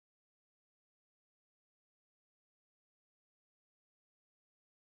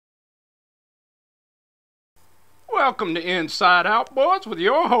Welcome to Inside Outboards with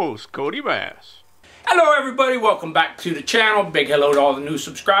your host, Cody Bass. Hello everybody, welcome back to the channel. Big hello to all the new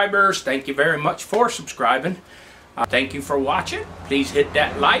subscribers. Thank you very much for subscribing. Thank you for watching. Please hit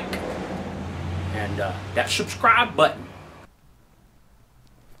that like and that subscribe button.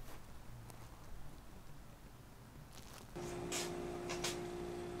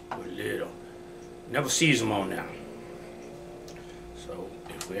 Little. Never sees them on now. So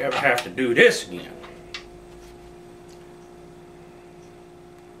if we ever have to do this again,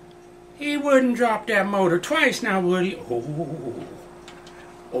 he wouldn't drop that motor twice now, would he? Oh,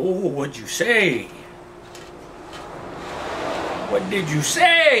 what'd you say? What did you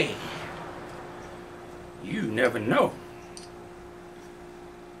say? You never know.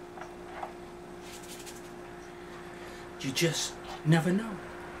 You just never know.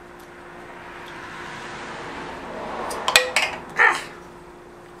 Ah!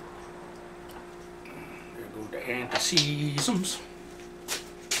 There go the anti-seasons.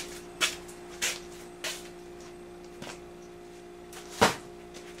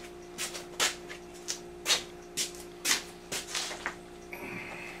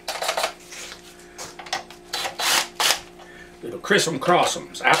 Little Chris'em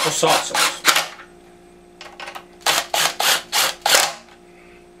Cross'ems, apple sauce'ems.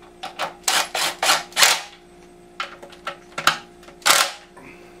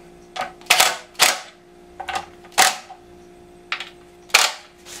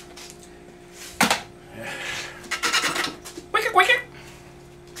 Wicked, wicked.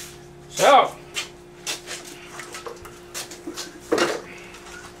 So.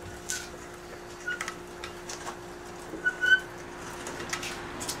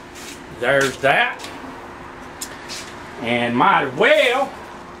 There's that, and might as well,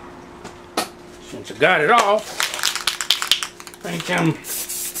 since I got it off, paint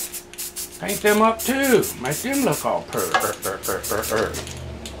them up too. Make them look all purr.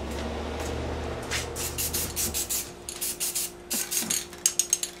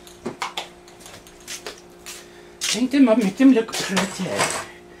 Paint them up, make them look pretty.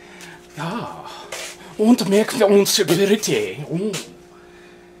 Ja, und make uns pretty.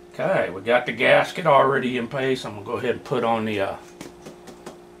 Okay, we got the gasket already in place. I'm gonna go ahead and put on the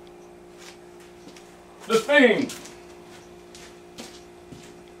thing.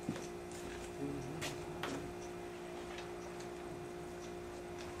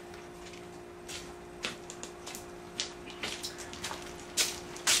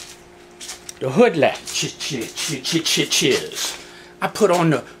 The hood latches. I put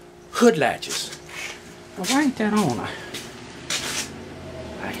on the hood latches. Now, why ain't that on?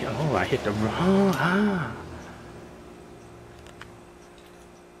 Oh, I hit the wrong.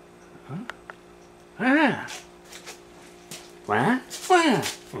 What?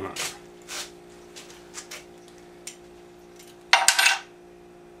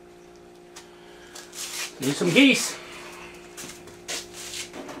 Need some geese.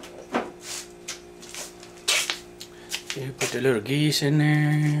 You put the little geese in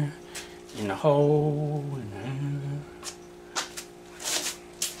there, in the hole, in there.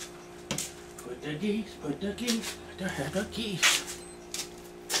 Put the geese, put the geese.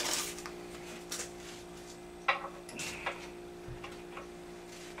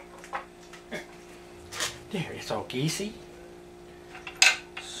 There, it's all geesey.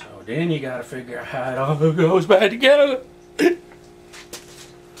 So then you gotta figure out how it all goes back together. You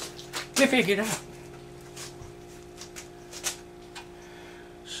figure it out.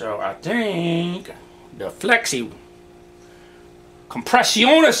 So I think the Flexi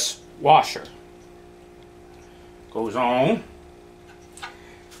Compressionis washer goes on, and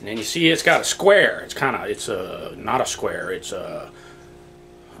then you see it's got a square. It's not a square. It's a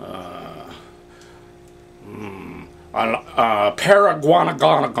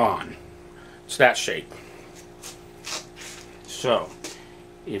paraguanagon. It's that shape. So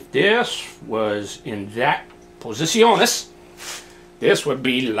if this was in that posiciones, this would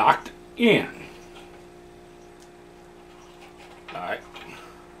be locked in. Like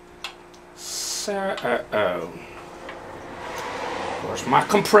so. Of course, my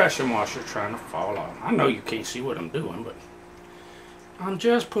compression washer trying to fall off. I know you can't see what I'm doing, but I'm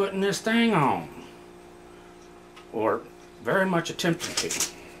just putting this thing on, or very much attempting to.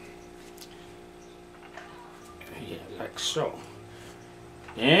 Yeah, like so.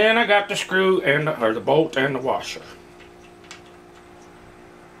 And I got the screw and the bolt and the washer.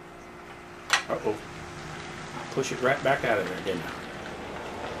 Uh-oh. I push it right back out of there, didn't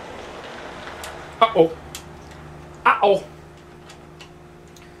I? Uh-oh. Uh-oh.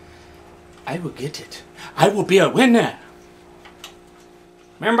 I will get it. I will be a winner.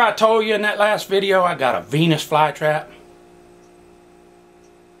 Remember I told you in that last video I got a Venus fly trap?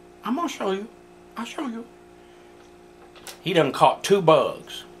 I'm gonna show you. I'll show you. He done caught 2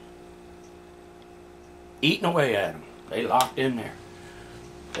 bugs. Eating away at them. They locked in there.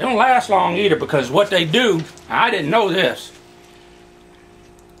 They don't last long either, because what they do, I didn't know this.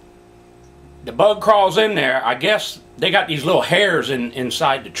 The bug crawls in there. I guess they got these little hairs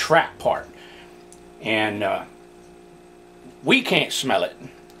inside the trap part. And we can't smell it.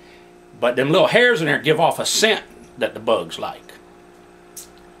 But them little hairs in there give off a scent that the bugs like.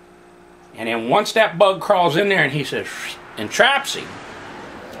 And then once that bug crawls in there and he says, and traps him,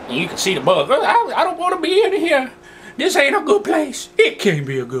 and you can see the bug, oh, I don't want to be in here. This ain't a good place. It can't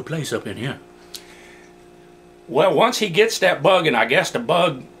be a good place up in here. Well, once he gets that bug, and I guess the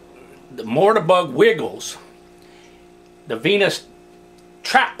more the bug wiggles, the Venus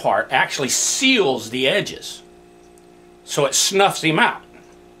trap part actually seals the edges. So it snuffs him out.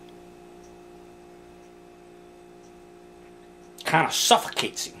 Kind of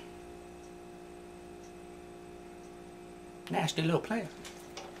suffocates him. Nasty little player.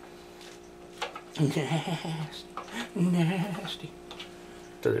 Nasty. Nasty.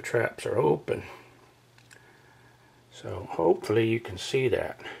 So the traps are open. So hopefully you can see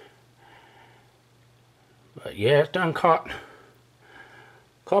that. But yeah, it's done caught a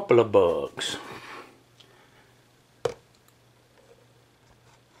couple of bugs.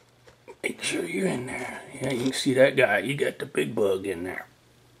 Make sure you're in there. Yeah, you can see that guy. You got the big bug in there.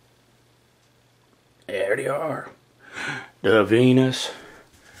 There they are. The Venus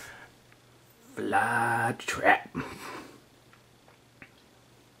fly trap.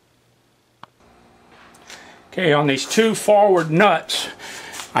 Okay, on these 2 forward nuts,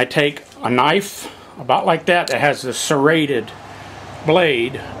 I take a knife about like that has a serrated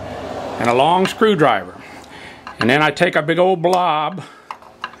blade and a long screwdriver. And then I take a big old blob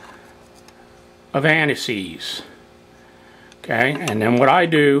of anti-seize. Okay, and then what I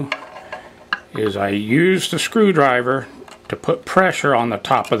do is I use the screwdriver to put pressure on the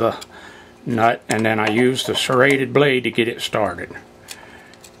top of the nut, and then I use the serrated blade to get it started.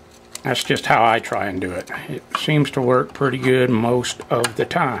 That's just how I try and do it. It seems to work pretty good most of the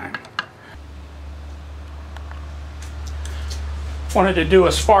time. Wanted to do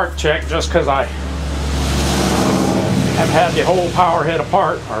a spark check just because I have had the whole power head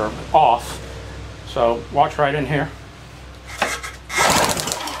apart or off. So watch right in here.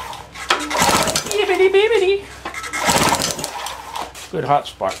 Bibbidi. Good hot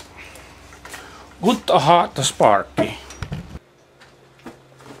spark. Good to hot the sparky.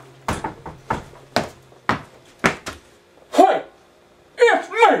 Hey, it's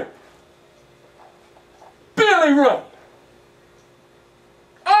me, Billy Ray.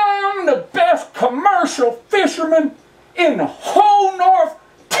 I'm the best commercial fisherman in the whole North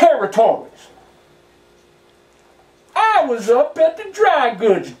Territories. I was up at the dry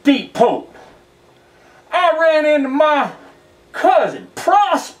goods depot. I ran into my cousin,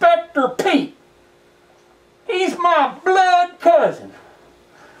 Prospector Pete. He's my blood cousin.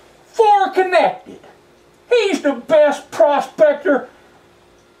 4 connected. He's the best prospector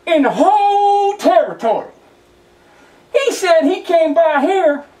in the whole territory. He said he came by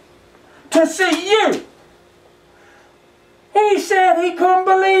here to see you. He said he couldn't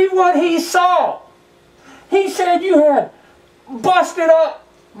believe what he saw. He said you had busted up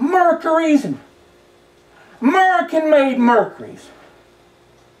Mercuries and American-made Mercuries,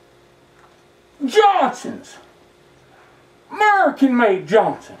 Johnsons, American-made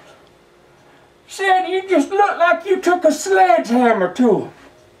Johnsons. Said you just looked like you took a sledgehammer to them.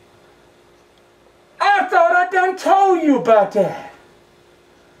 I thought I done told you about that.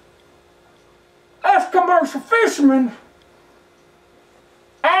 Us commercial fishermen,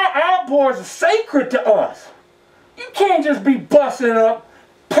 our outboards are sacred to us. You can't just be busting up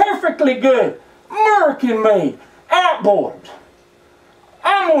perfectly good American-made outboards.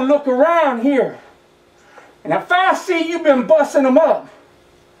 I'm gonna look around here, and if I see you been busting them up,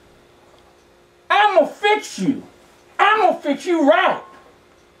 I'm gonna fix you. I'm gonna fix you right.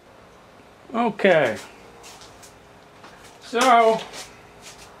 Okay. So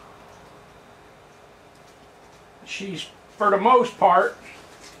she's, for the most part,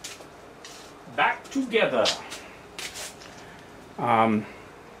 back together.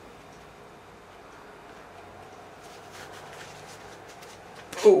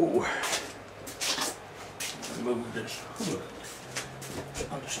 Oh, move this hood.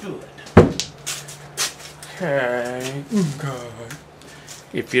 Understood. Okay. God.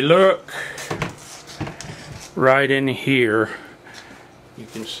 If you look right in here, you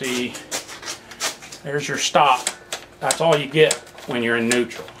can see there's your stop. That's all you get when you're in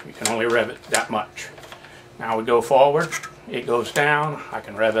neutral. You can only rev it that much. Now we go forward, it goes down, I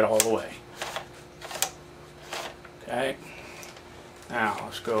can rev it all the way. Okay, now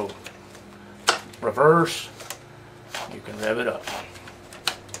let's go reverse, you can rev it up.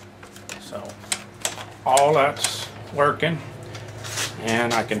 So all that's working,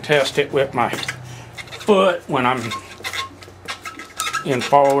 and I can test it with my foot when I'm in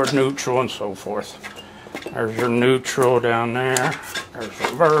forward, neutral, and so forth. There's your neutral down there,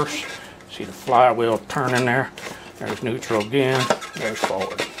 there's reverse, see the flywheel turning there, there's neutral again, there's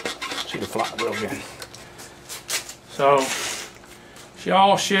forward, see the flywheel again. So she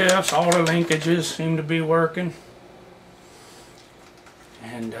all shifts, all the linkages seem to be working,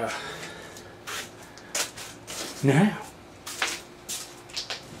 and now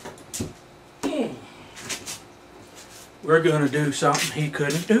we're going to do something he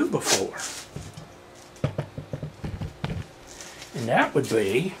couldn't do before, and that would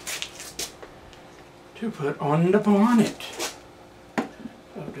be to put on the bonnet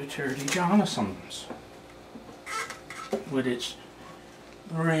of the Dirty Johnson's with its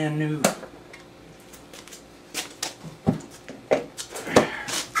brand new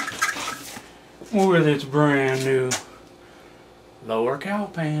lower cow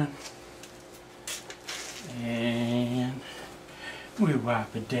pan. And we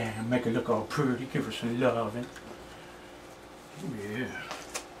wipe it down, make it look all pretty, give her some loving. Yeah.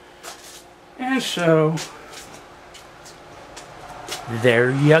 And so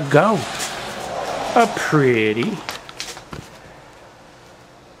there you go. A pretty,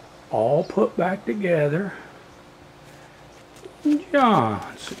 all put back together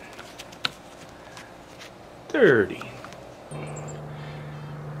Johnson 30.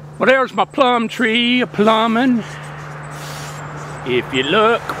 Well, there's my plum tree, a plumbing. If you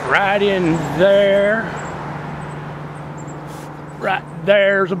look right in there, right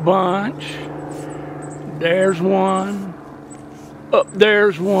there's a bunch. There's one. Up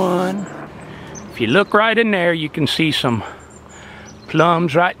there's one. If you look right in there, you can see some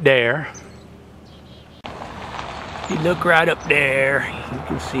plums right there. If you look right up there, you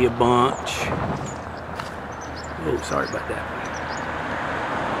can see a bunch. Oh, sorry about that.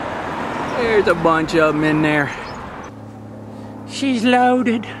 There's a bunch of them in there. She's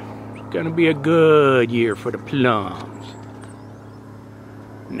loaded. It's gonna be a good year for the plums.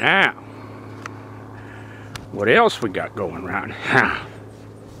 Now, what else we got going around?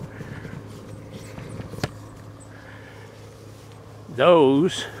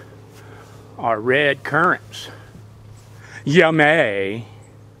 Those are red currants. Yummy.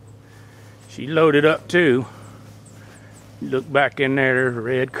 She loaded up too. Look back in there, there's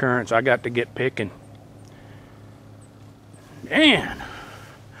red currants. I got to get picking. Man,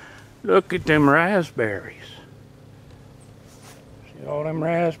 look at them raspberries. See all them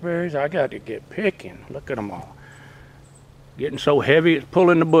raspberries? I got to get picking. Look at them all. Getting so heavy it's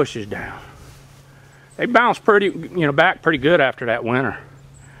pulling the bushes down. They bounced back pretty good after that winter.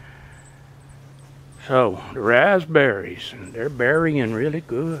 So the raspberries, and they're berrying really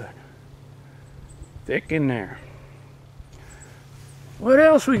good. Thick in there. What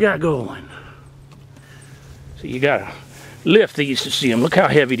else we got going? So you gotta lift these to see them. Look how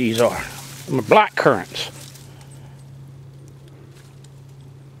heavy these are. Them are black currants.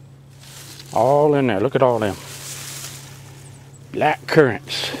 All in there. Look at all them. Black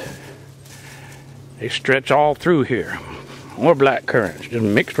currants. They stretch all through here. More black currants. Just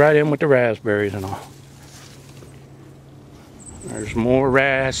mixed right in with the raspberries and all. There's more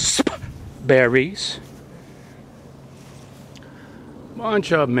raspberries.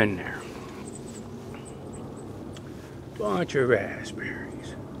 Bunch of them in there. Bunch of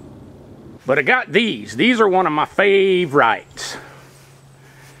raspberries. But I got these. These are one of my favorites.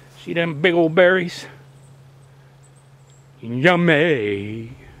 See them big old berries?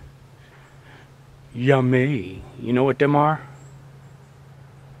 Yummy. Yummy. You know what them are?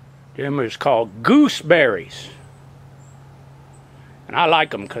 Them is called gooseberries. And I like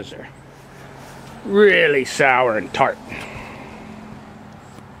them because they're really sour and tart.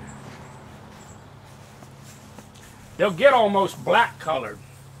 They'll get almost black colored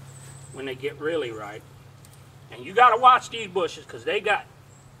when they get really ripe. And you gotta watch these bushes because they got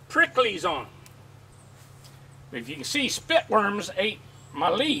pricklies on them. If you can see, spitworms ate my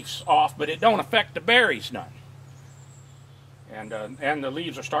leaves off, but it don't affect the berries none. And the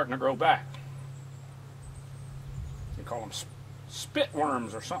leaves are starting to grow back. They call them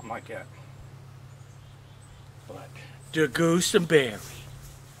spitworms or something like that. But the gooseberry.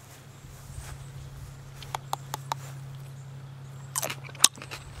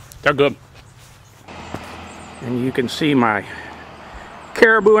 They're good. And you can see my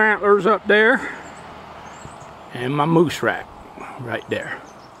caribou antlers up there, and my moose rack right there.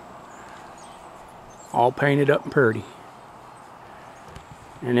 All painted up and pretty.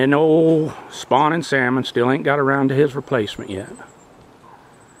 And then old spawning salmon still ain't got around to his replacement yet.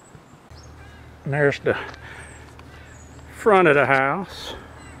 And there's the front of the house.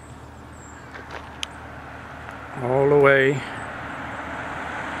 All the way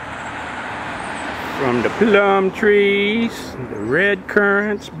from the plum trees, the red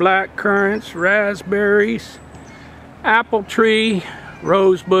currants, black currants, raspberries, apple tree,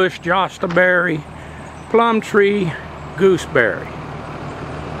 rose bush, jostaberry, plum tree, gooseberry,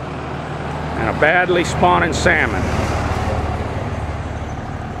 and a badly spawning salmon.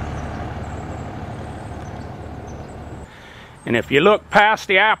 And if you look past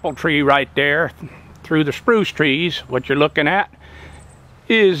the apple tree right there, through the spruce trees, what you're looking at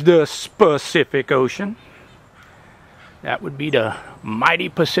is the Pacific Ocean. That would be the mighty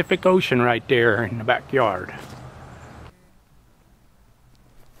Pacific Ocean right there in the backyard.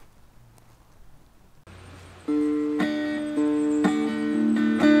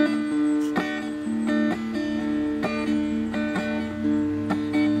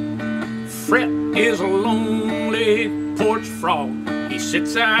 Fret is a lonely porch frog. He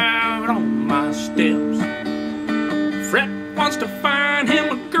sits out on my steps. Fret wants to find him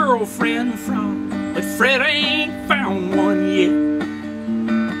a girlfriend frog, but Fred ain't found one yet.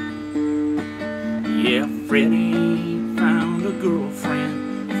 Yeah, Fred ain't found a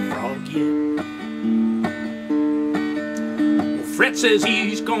girlfriend frog yet. Well, Fred says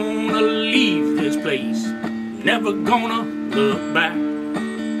he's gonna leave this place, never gonna look back.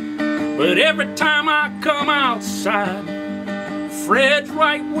 But every time I come outside, Fred's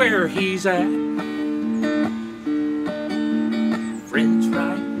right where he's at. Fred's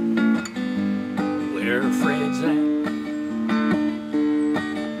right where Fred's at.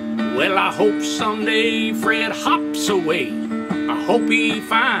 Well, I hope someday Fred hops away. I hope he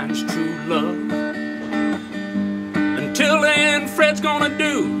finds true love. Until then, Fred's gonna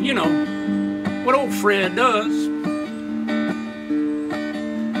do, you know, what old Fred does.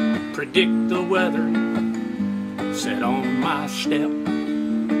 Predict the weather, sit on my step.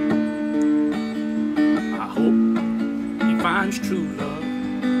 I hope he finds true love,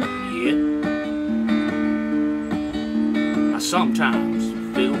 yeah. I sometimes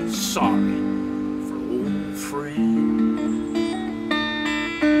feel sorry for old Fred.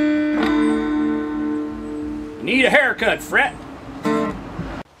 Need a haircut, Fred?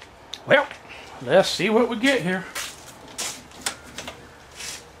 Well, let's see what we get here.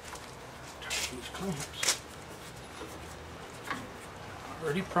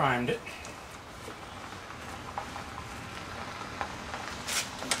 Already primed it.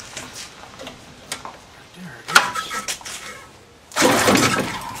 There it is.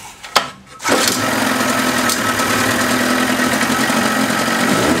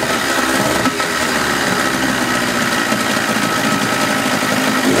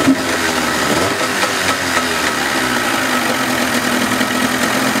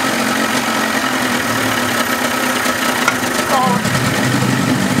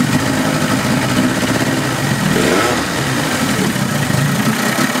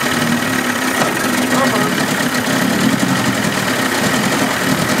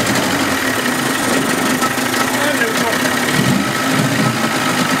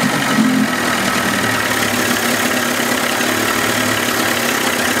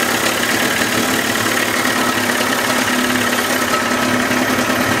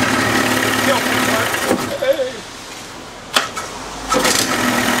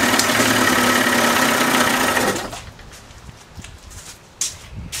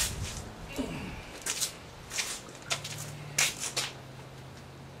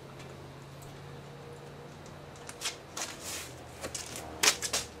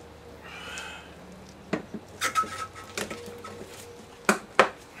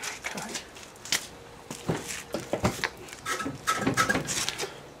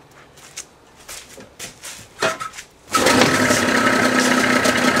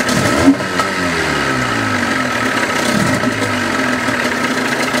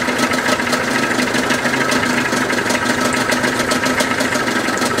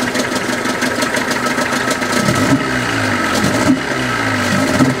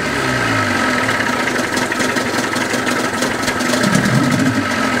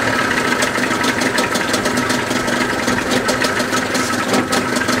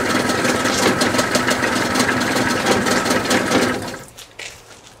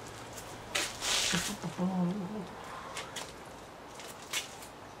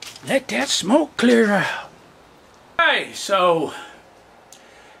 Let that smoke clear out. Okay, so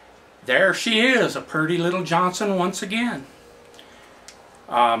there she is, a pretty little Johnson once again.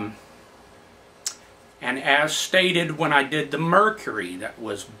 And as stated when I did the Mercury that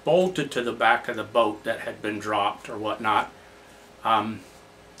was bolted to the back of the boat that had been dropped or whatnot, I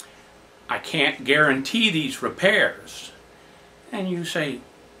can't guarantee these repairs. And you say,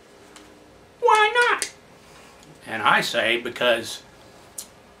 why not? And I say, because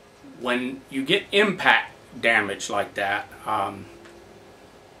when you get impact damage like that,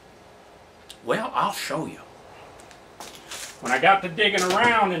 well, I'll show you. When I got to digging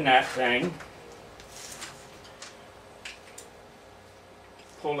around in that thing,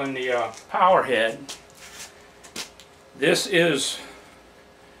 pulling the power head, this is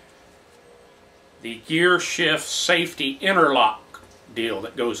the gear shift safety interlock deal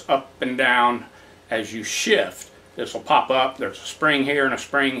that goes up and down as you shift. This will pop up. There's a spring here and a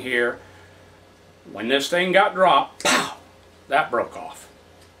spring here. When this thing got dropped, pow, that broke off.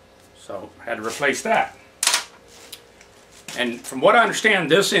 So I had to replace that. And from what I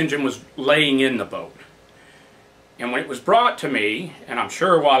understand, this engine was laying in the boat. And when it was brought to me, and I'm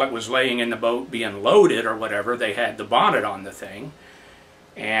sure while it was laying in the boat being loaded or whatever, they had the bonnet on the thing.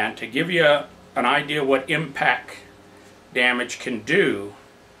 And to give you an idea what impact damage can do,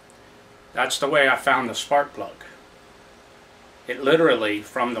 that's the way I found the spark plug. It literally,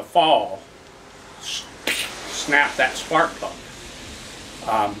 from the fall, snapped that spark plug.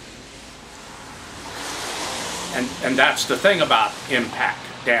 And that's the thing about impact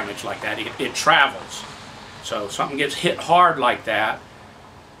damage like that. It travels. So if something gets hit hard like that,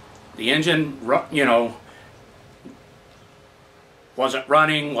 the engine, you know, wasn't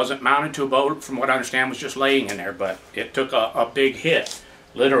running, wasn't mounted to a boat, from what I understand was just laying in there, but it took a big hit,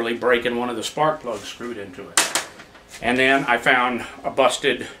 literally breaking one of the spark plugs screwed into it. And then I found a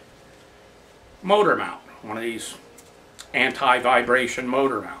busted motor mount, one of these anti-vibration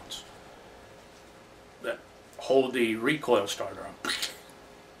motor mounts that hold the recoil starter on.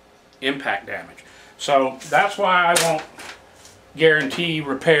 Impact damage. So that's why I won't guarantee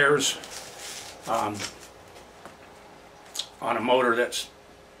repairs on a motor that's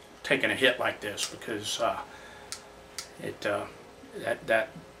taking a hit like this, because that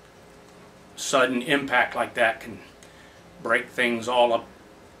sudden impact like that can break things all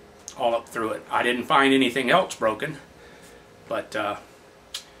up through it. I didn't find anything else broken, but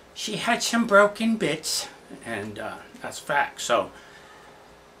she had some broken bits, and that's fact. So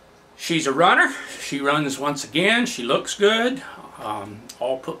she's a runner. She runs once again. She looks good,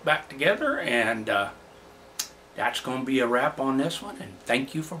 all put back together, and that's going to be a wrap on this one, and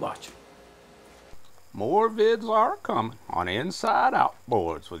thank you for watching. More vids are coming on Inside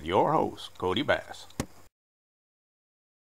Outboards with your host, Cody Bass.